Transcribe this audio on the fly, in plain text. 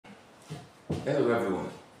Hello everyone,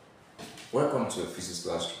 welcome to your physics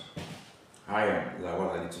classroom. I am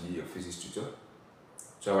Adetunji, your physics tutor.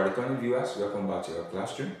 To our returning viewers, welcome back to your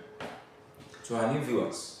classroom. To our new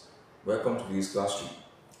viewers, welcome to this classroom.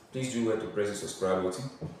 Please do well to press the subscribe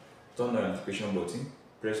button, turn on the notification button,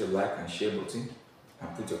 press the like and share button,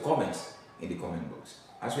 and put your comments in the comment box.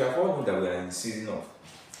 As we have all known that we are in the season of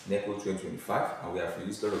Neco 2025 and we have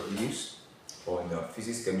released a lot of videos on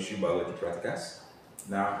physics, chemistry, biology practicals.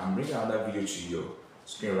 Now I'm bringing another video to your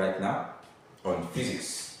screen right now on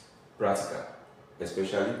physics practical,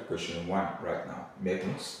 especially question 1 right now,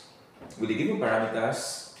 mechanics. With the given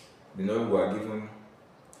parameters, we are given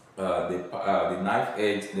the knife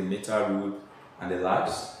edge, the metal rule, and the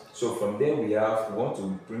likes. So from there we want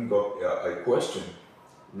to bring up a question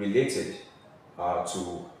related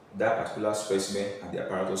to that particular specimen and the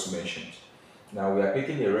apparatus mentioned. Now we are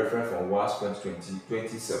taking a reference from WAEC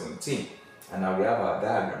 2017, and now we have our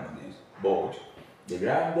diagram on this board. The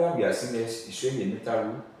diagram we are seeing is showing the meter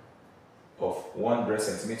rule of 100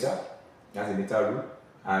 centimeter. That's the meter rule,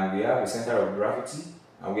 and we have a center of gravity,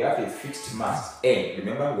 and we have a fixed mass n.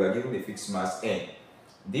 Remember, we are given a fixed mass n.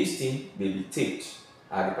 This thing may be taped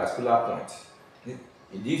at a particular point.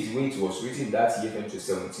 In this way, it was written that year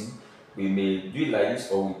 2017. We may do it like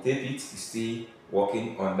this, or we tape it, still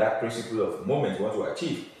working on that principle of moment we want to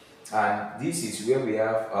achieve. And this is where we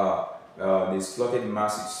have these plotted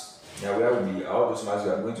masses. Now where will be all those masses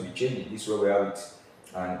are going to be changing. This is where we have it,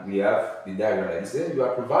 and we have the diagram like this. Then you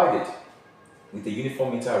are provided with a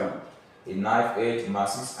uniform meter rule, a knife edge,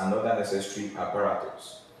 masses, and other necessary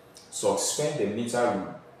apparatus. Suspend the meter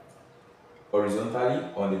rule horizontally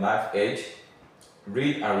on the knife edge.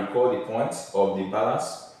 Read and record the points of the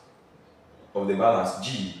balance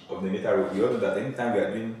G of the meter rule. We all know that anytime we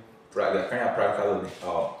are carrying a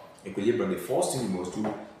practical equilibrium, the first thing we must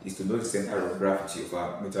do is to know the center of gravity of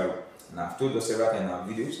our meter rule. And I've told us several times in our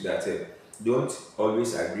videos that don't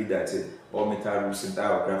always agree that all meter rule center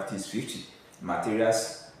of gravity is 50.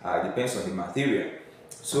 Materials depends on the material.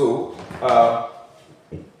 So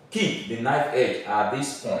keep the knife edge at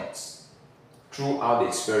these points throughout the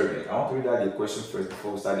experiment. I want to read out the question first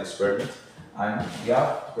before we start the experiment. And we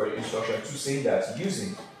have instruction to say that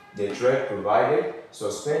using the thread provided,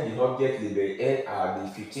 suspend the object labeled L at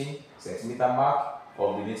the 15 centimeter mark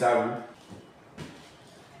of the meter rule.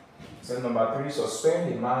 So number 3,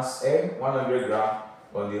 suspend the mass M 100 gram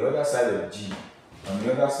on the other side of G. On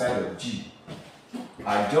the other side of G,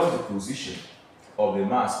 adjust the position of the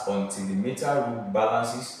mass until the meter rule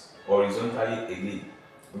balances horizontally again.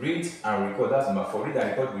 Read and record. That's number 4. Read and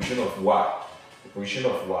record the position of Y. The position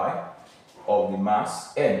of Y of the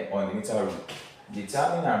mass M on the meter rule.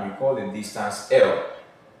 Determine and recall the distance L.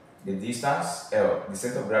 The distance L, the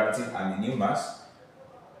center of gravity and the new mass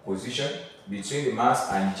position between the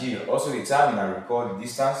mass and G. Also determine and recall the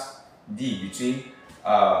distance D between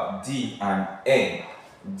D and N.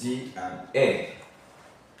 D and N.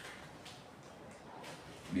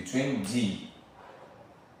 Between D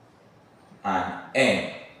and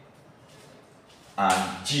N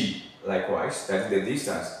and G. Likewise, that is the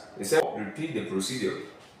distance. They said repeat the procedure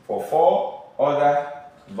for 4 other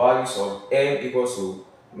values of M equals to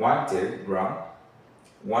 110 gram,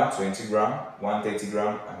 120 gram, 130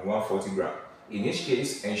 gram, and 140 gram. In each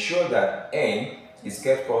case, ensure that N is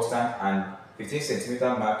kept constant and 15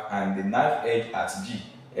 centimeter mark and the knife edge at G.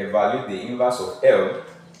 Evaluate the inverse of L.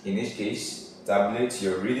 In each case, tabulate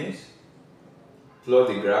your readings. Plot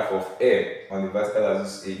the graph of L on the vertical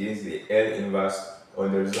axis against the L inverse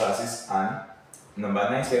on the horizontal axis. And number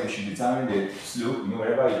 9 said we should determine the slope.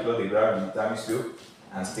 Wherever you plot the graph, you determine slope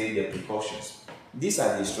and state the precautions. These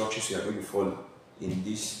are the instructions you are going to follow in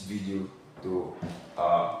this video to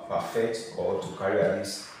perfect or to carry out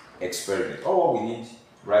this experiment. All what we need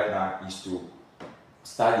right now is to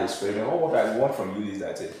start the experiment. All what I want from you is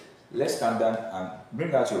that let's calm down and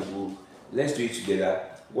bring out your book. Let's do it together.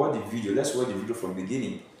 Let's watch the video from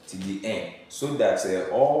beginning to the end, so that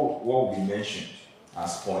all what we mentioned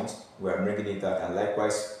as points, we are bringing it out, and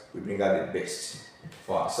likewise we bring out the best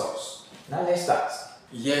for ourselves. Now let's start.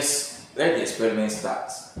 Yes, let the experiment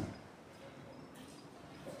start.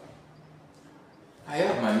 I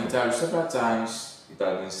have my meter several times. It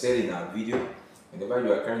has been said in our video, whenever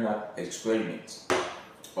you are carrying out experiments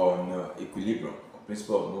on equilibrium or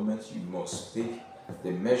principle of moment, you must take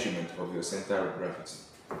the measurement of your center of gravity.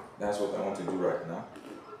 That's what I want to do right now.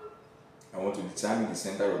 I want to determine the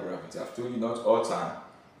center of gravity. I've told you not all time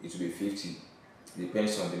it will be 50. It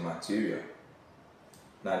depends on the material.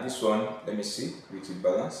 Now this one, let me see, with the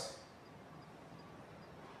balance.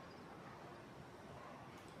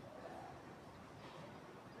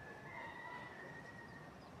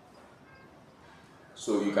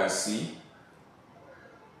 So you can see,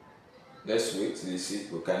 let's wait till you see,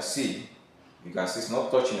 you can see it's not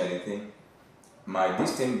touching anything. My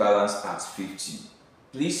distance balance at 50.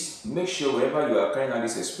 Please make sure wherever you are carrying out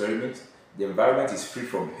this experiment, the environment is free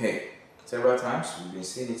from hair. Several times we've been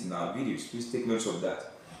seeing it in our videos. Please take note of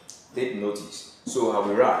that. Take notice. So I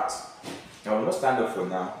will write. I will not stand up for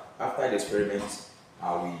now. After the experiment,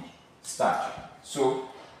 I will start. So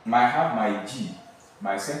I have my G,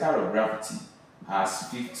 my center of gravity has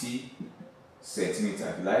 50 centimeters.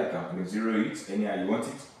 If you like, you can zero it anyhow you want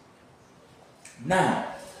it.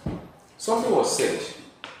 Now, something was said.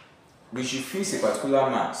 We should fix a particular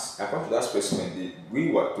mass. According to that specimen,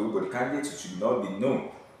 we were told, but the candidate should not be known.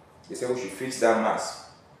 They said we should fix that mass.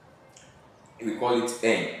 We call it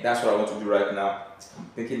N. That's what I want to do right now. I'm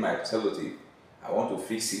taking my sellotape. I want to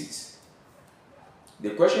fix it.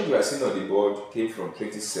 The question you are seeing on the board came from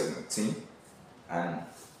 2017, and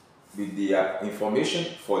with the information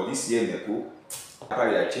for this year Neco,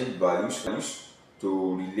 I changed values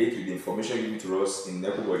to relate with the information given to us in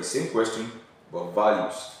Neco, but the same question, but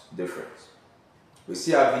values different. We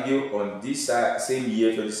see our video on this same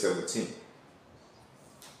year 2017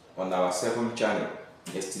 on our second channel,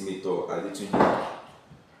 Estimator Adetunji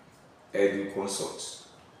Edu Consult.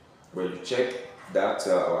 When you check that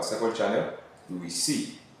our second channel, you will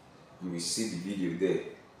see the video there,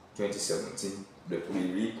 2017. The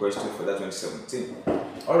real question for that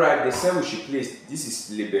 2017. Alright, they said we should place, this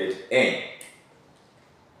is labeled N.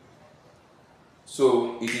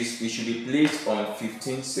 So it should be placed on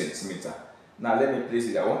 15 centimeters. Now let me place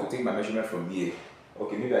it. I want to take my measurement from here.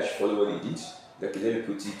 Okay, maybe I should follow what they did. Okay, let me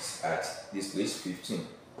put it at this place, 15.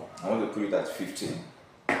 I want to put it at 15.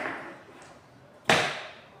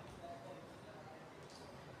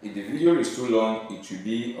 If the video is too long, it will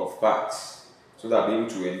be of parts, so that I'll be able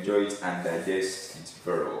to enjoy it and digest it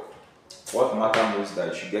very well. What matters most is that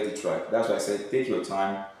you should get it right. That's why I said take your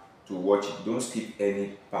time to watch it. Don't skip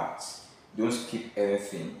any parts. Don't skip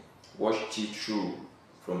anything. Watch it through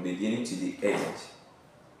from beginning to the end.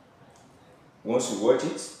 Once you watch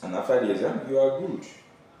it and after the exam, you are good.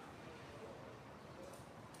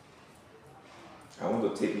 I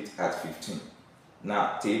want to take it at 15.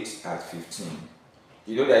 Now take it at 15.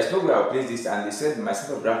 You know, there is no way I'll place this, and they said my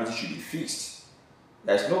center of gravity should be fixed.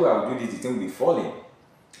 There is no way I'll do this, the thing will be falling.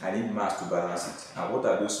 I need mass to balance it. And what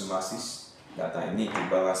are those masses that I need to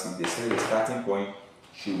balance it? They said the starting point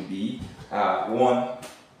should be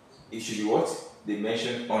it should be what? They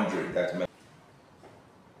mentioned 100.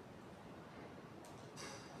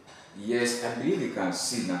 Yes, I believe you can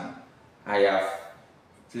see now. I have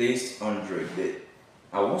placed 100 there.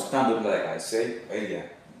 I won't stand up like I said earlier,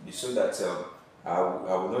 so that I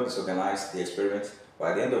will not disorganize the experiment, but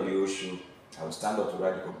at the end of the whole show, I will stand up to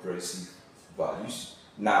write the comprehensive values.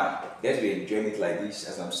 Now, let's be enjoying it like this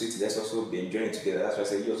as I'm sitting. Let's also be enjoying it together. That's why I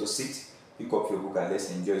said you also sit, pick up your book, and let's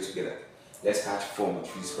enjoy it together. Let's catch fun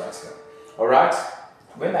with this practical. Alright,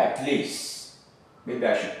 when I place, maybe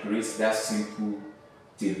I should create that simple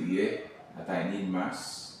table here that I need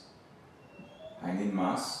mass. I need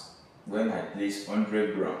mass when I place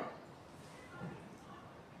 100 grams.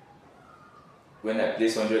 When I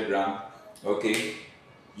place 100 grams, okay,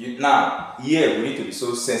 now here we need to be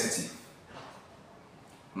so sensitive.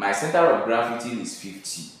 My center of gravity is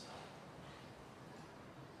 50.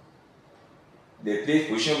 The place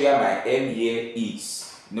position where my M here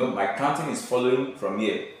is, you know, my counting is following from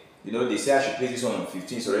here. You know, they say I should place this one on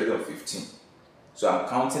 15, it's already on 15. So I'm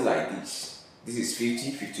counting like this. This is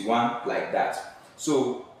 50, 51, like that.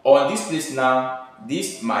 So on this place now,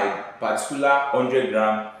 this my particular 100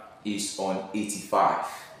 gram is on 85.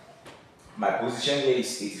 My position here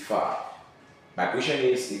is 85. My position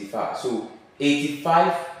here is 85. So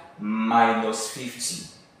 85 minus 50.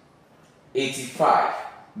 85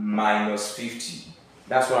 minus 50.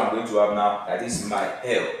 That's what I'm going to have now. That is my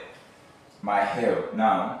L. My L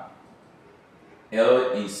now.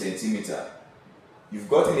 L in centimeter. You've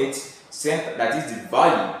gotten it. That is the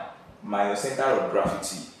value minus center of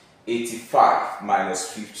gravity. 85 minus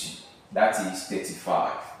 50. That is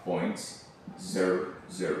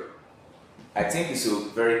 35.00. I think it's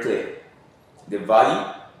very clear. The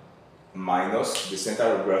value minus the center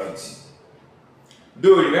of gravity.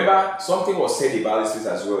 Though remember, something was said about this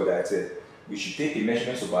as well, that we should take the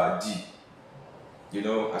measurements of our D. You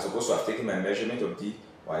know, I'm supposed to have taken my measurement of D.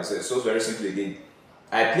 Well, I said, so very simple again.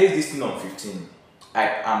 I place this thing on 15.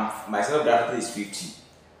 My center of gravity is 50.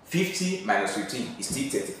 50 minus 15 is still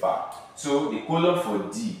 35. So the column for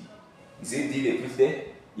D, is it D they put there?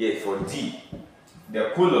 Yeah, for D.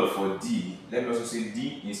 The column for D, let me also say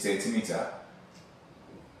D in centimeter.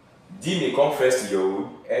 D may come first in your wood,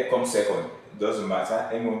 E comes second. It doesn't matter.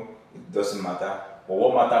 MO, it doesn't matter. But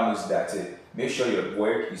what matters is that make sure your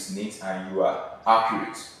work is neat and you are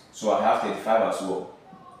accurate. So I have 35 as well.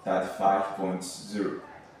 35.0.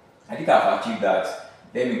 I think I've achieved that.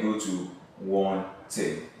 Let me go to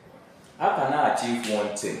 110. How can I achieve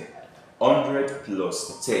 110? 100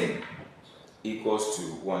 plus 10 equals to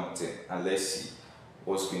 110. And let's see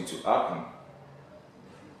what's going to happen.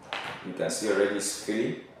 You can see already it's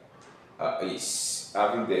filling. Is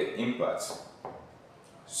having the impact.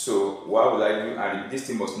 So what will I do? And this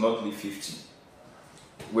thing must not leave 50.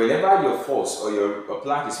 Whenever your force or your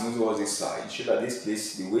plank is moving towards this side, show that this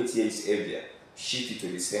place, the weight here is heavier. Shift it to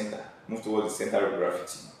the center. Move towards the center of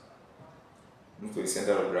gravity. Move to the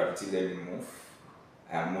center of gravity. Let me move.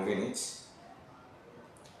 I am moving it.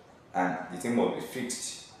 And the thing must be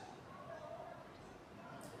fixed.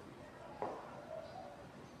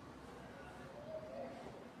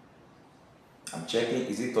 I'm checking,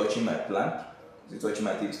 is it touching my plank? Is it touching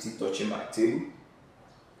my table? Still touching my table?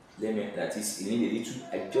 Let me, that is, you need a little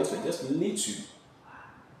adjustment, just a little.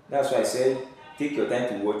 That's why I said, take your time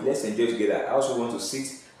to work, let's enjoy together. I also want to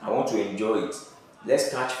sit, I want to enjoy it. Let's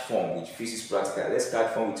catch fun with physics practical, let's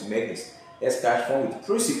catch fun with mechanics, let's catch fun with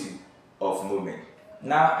principle of movement.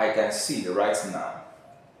 Now I can see it right now.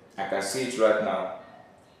 I can see it right now.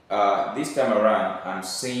 This time around, I'm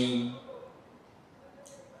seeing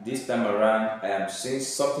I am seeing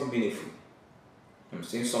something meaningful. I'm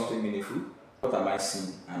seeing something meaningful. What am I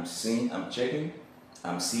seeing? I'm checking.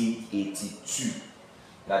 I'm seeing 82.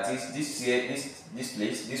 That is this here, this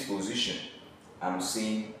place, this position. I'm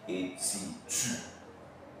seeing 82.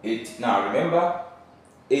 Now remember,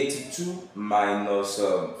 82 minus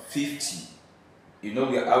 50. You know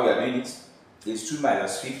how we are doing it? 82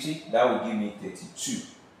 minus 50. That will give me 32.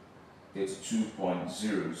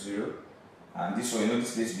 32.00. And this one, you know,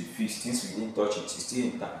 this place will be fixed since we didn't touch it, it's still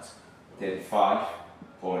intact.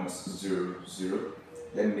 35.00.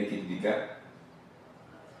 Let me make it bigger.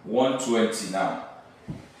 120 now.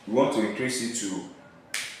 We want to increase it to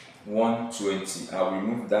 120. I'll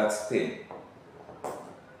remove that 10.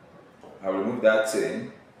 I'll remove that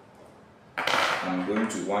 10. I'm going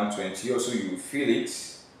to 120. Also, you feel it.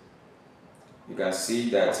 You can see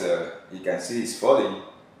that it's falling.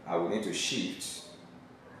 I will need to shift.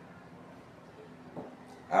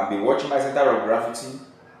 I'll be watching my center of gravity.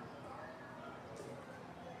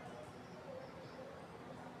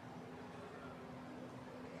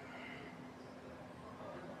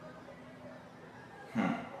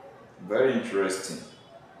 Very interesting.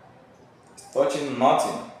 It's touching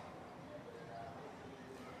nothing.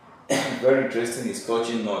 Very interesting, it's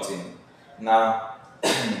touching nothing. Now,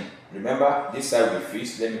 remember, this side will be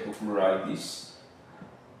fixed. Let me quickly write this.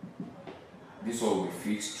 This one will be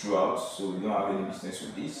fixed throughout, so we don't have any business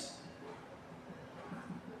with this.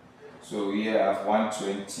 So here I have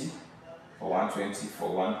 120 for 120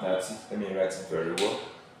 for 130. Let me write it very well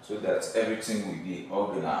so that everything will be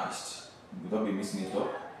organized. We don't be missing it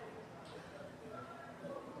up.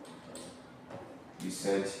 We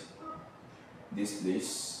said this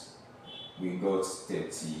place we got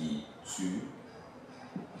 32.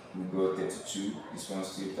 We got 32. This one's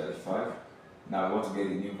still 35. Now I want to get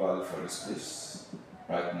a new value for this place.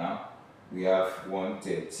 Right now we have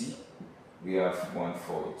 130, we have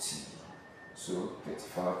 140. So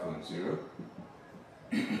 35.0,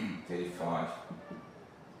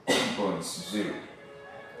 35.0.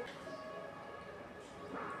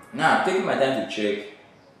 Now taking my time to check,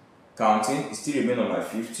 counting, it still remains on my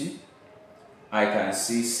 50. I can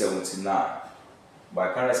see 79, but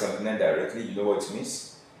I can't write 79 directly. You know what it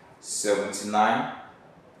means? 79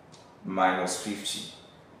 minus 50.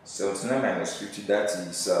 79 minus 50, that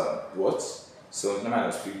is what? 79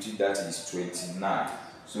 minus 50, that is 29.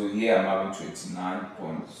 So here I'm having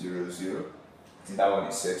 29.00. I think that one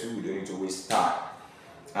is settled. We don't need to waste time.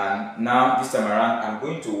 And now this time around, I'm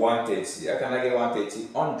going to 130. How can I get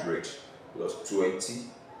 130? 100 plus 20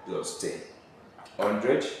 plus 10.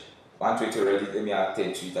 100, 120 already. Let me add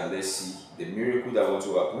 10 to it and let's see the miracle that wants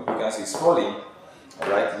to happen. You can see it's falling.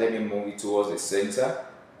 Alright, let me move it towards the center.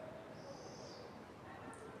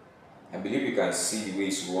 I believe you can see the way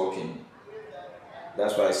it's working.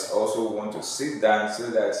 That's why I also want to sit down so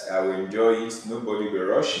that I will enjoy it. Nobody will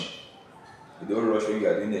rush. You don't rush when you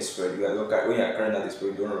are doing a spread. When you are carrying out the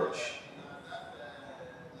spread, you don't rush.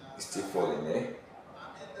 It's still falling, eh?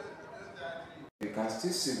 You can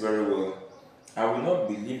still see very well. I will not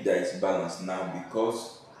believe that it's balanced now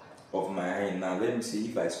because of my hand. Now let me see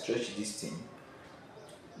if I stretch this thing.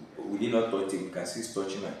 We did not touch it. You can see it's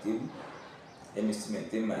touching my table. Let me still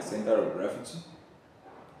maintain my center of gravity.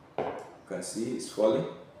 You can see it's falling.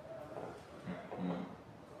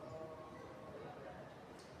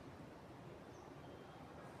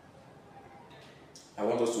 I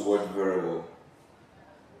want us to watch very well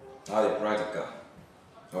how the practical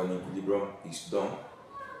on equilibrium is done.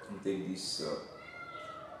 And take this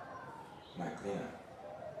my cleaner.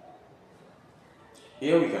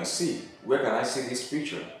 Here we can see, where can I see this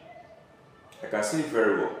picture? I can see it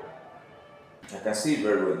very well. I can see it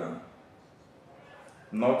very well now.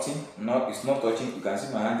 Nothing, it's not touching. You can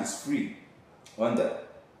see my hand is free under.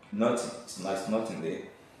 Nothing, it's nothing there.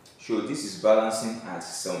 So this is balancing at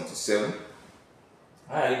 77.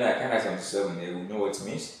 I can't write 77 there, we know what it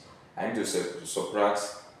means. I need to subtract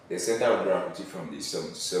the center of gravity from the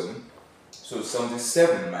 77. So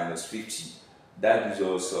 77 minus 50, that gives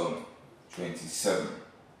us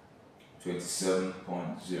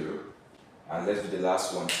 27.0. And let's do the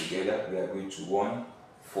last one together. We are going to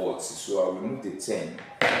 140. So I'll remove the 10.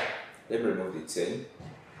 Let me remove the 10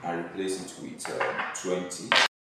 and replace it with 20.